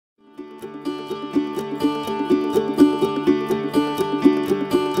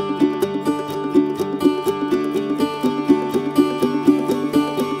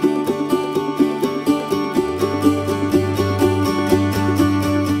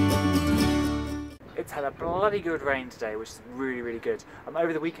It's had a bloody good rain today, which is really, really good.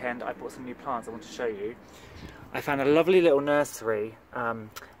 Over the weekend I bought some new plants I want to show you. I found a lovely little nursery,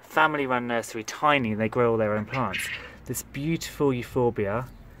 family run nursery, tiny, they grow all their own plants. This beautiful euphorbia,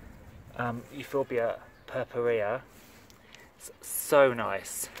 Euphorbia purpurea. It's so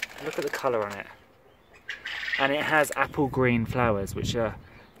nice. Look at the colour on it. And it has apple green flowers, which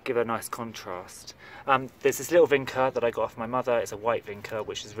give a nice contrast. There's this little vinca that I got off my mother. It's a white vinca,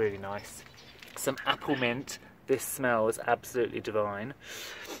 which is really nice. Some apple mint. This smells absolutely divine.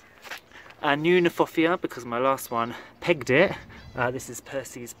 A new Nephophia, because my last one pegged it. This is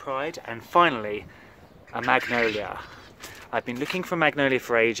Percy's Pride. And finally, a magnolia. I've been looking for magnolia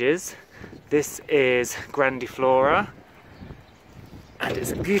for ages. This is Grandiflora. And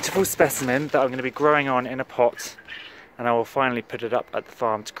it's a beautiful specimen that I'm going to be growing on in a pot, and I will finally put it up at the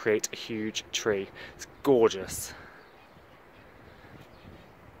farm to create a huge tree. It's gorgeous.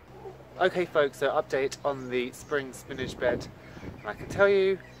 Okay folks, so update on the spring spinach bed. And I can tell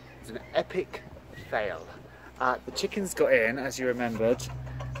you, it's an epic fail. The chickens got in, as you remembered,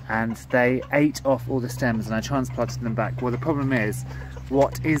 and they ate off all the stems, and I transplanted them back. Well, the problem is,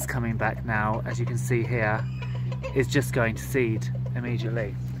 what is coming back now, as you can see here, is just going to seed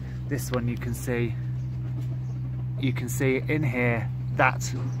immediately. This one you can see in here,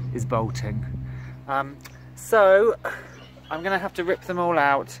 that is bolting. So I'm gonna have to rip them all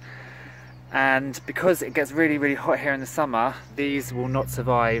out, and because it gets really, really hot here in the summer, these will not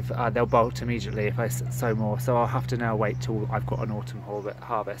survive. They'll bolt immediately if I sow more, so I'll have to now wait till I've got an autumn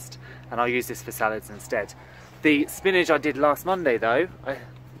harvest, and I'll use this for salads instead. The spinach I did last Monday though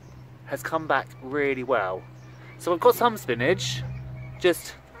has come back really well. So I've got some spinach,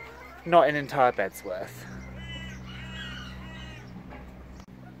 just not an entire bed's worth.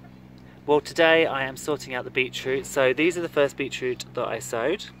 Well, today I am sorting out the beetroot. So these are the first beetroot that I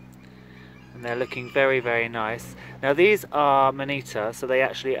sowed, and they're looking very, very nice. Now these are Manita, so they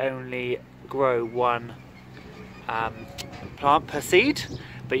actually only grow one plant per seed,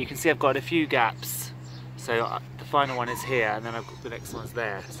 but you can see I've got a few gaps. So the final one is here, and then I've got the next one's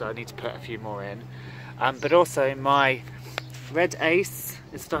there, so I need to put a few more in. But also my red ace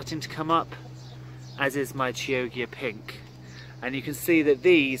is starting to come up, as is my Chioggia pink. And you can see that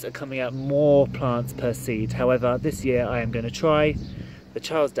these are coming out more plants per seed. However, this year I am going to try the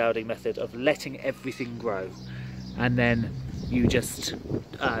Charles Dowding method of letting everything grow. And then you just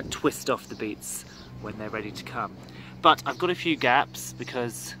twist off the beets when they're ready to come. But I've got a few gaps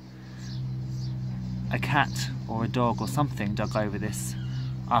because a cat or a dog or something dug over this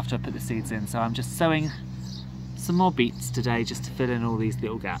after I put the seeds in, so I'm just sowing some more beets today just to fill in all these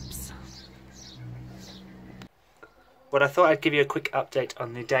little gaps. Well, I thought I'd give you a quick update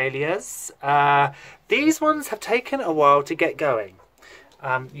on the dahlias. These ones have taken a while to get going.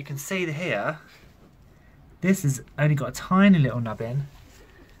 You can see here, this has only got a tiny little nub in,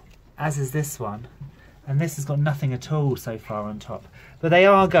 as is this one, and this has got nothing at all so far on top. But they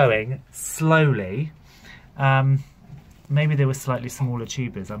are going slowly. Maybe they were slightly smaller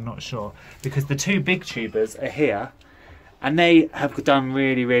tubers, I'm not sure, because the two big tubers are here and they have done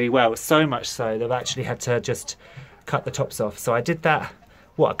really, really well, so much so they've actually had to just cut the tops off. So I did that,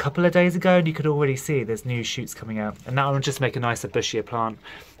 what, a couple of days ago, and you could already see there's new shoots coming out, and now I'll just make a nicer, bushier plant.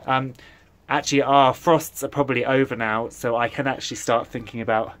 Actually our frosts are probably over now, so I can actually start thinking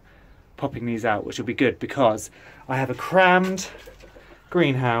about popping these out, which will be good because I have a crammed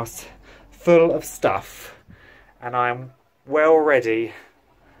greenhouse full of stuff, and I'm well ready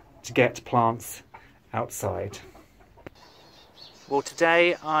to get plants outside. Well,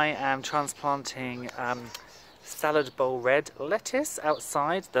 today I am transplanting salad bowl red lettuce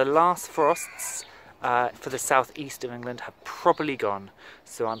outside. The last frosts for the southeast of England have probably gone,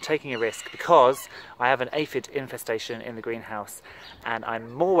 so I'm taking a risk because I have an aphid infestation in the greenhouse, and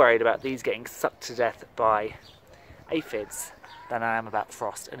I'm more worried about these getting sucked to death by aphids than I am about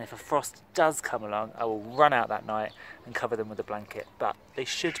frost. And if a frost does come along, I will run out that night and cover them with a blanket, but they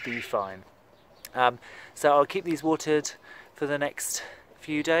should be fine. So I'll keep these watered for the next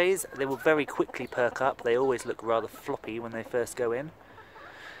few days. They will very quickly perk up. They always look rather floppy when they first go in.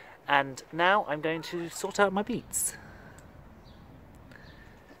 And now I'm going to sort out my beets.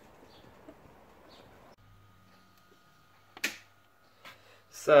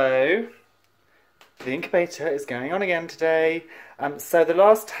 So the incubator is going on again today. So the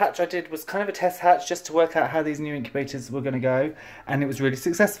last hatch I did was kind of a test hatch just to work out how these new incubators were going to go, and it was really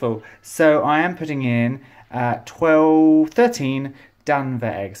successful. So I am putting in 13 Danver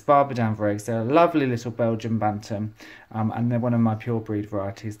eggs, Barber Danver eggs. They're a lovely little Belgian bantam, and they're one of my pure breed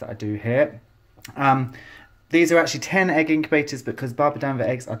varieties that I do here. These are actually 10 egg incubators because Barber Danver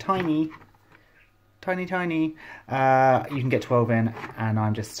eggs are tiny. tiny. You can get 12 in, and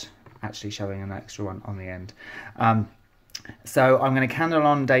I'm just actually showing an extra one on the end. So I'm going to candle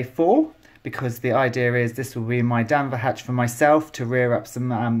on day 4, because the idea is this will be my Danver hatch for myself to rear up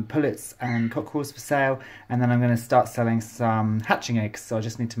some pullets and cockerels for sale, and then I'm going to start selling some hatching eggs, so I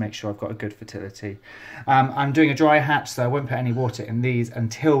just need to make sure I've got a good fertility. I'm doing a dry hatch, so I won't put any water in these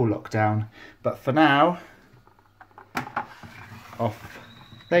until lockdown, but for now, off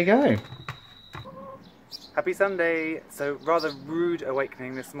they go. Happy Sunday! So rather rude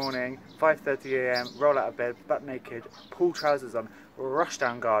awakening this morning, 5:30 AM, roll out of bed, butt naked, pull trousers on, rush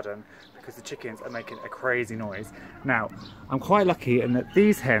down garden because the chickens are making a crazy noise. Now, I'm quite lucky in that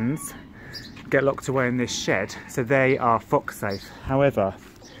these hens get locked away in this shed, so they are fox safe. However,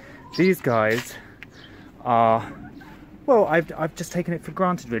 these guys are, well, I've just taken it for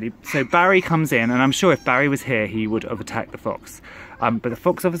granted really. So Barry comes in, and I'm sure if Barry was here he would have attacked the fox. But the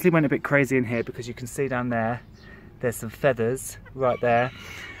fox obviously went a bit crazy in here because you can see down there, there's some feathers right there.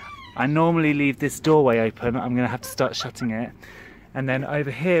 I normally leave this doorway open, I'm going to have to start shutting it. And then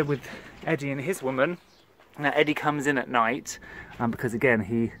over here with Eddie and his woman, now Eddie comes in at night because again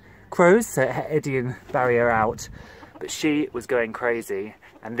he crows, so Eddie and Barry are out, but she was going crazy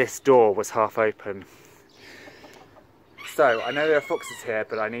and this door was half open. So I know there are foxes here,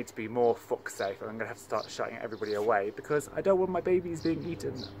 but I need to be more fox safe, and I'm going to have to start shutting everybody away because I don't want my babies being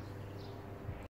eaten.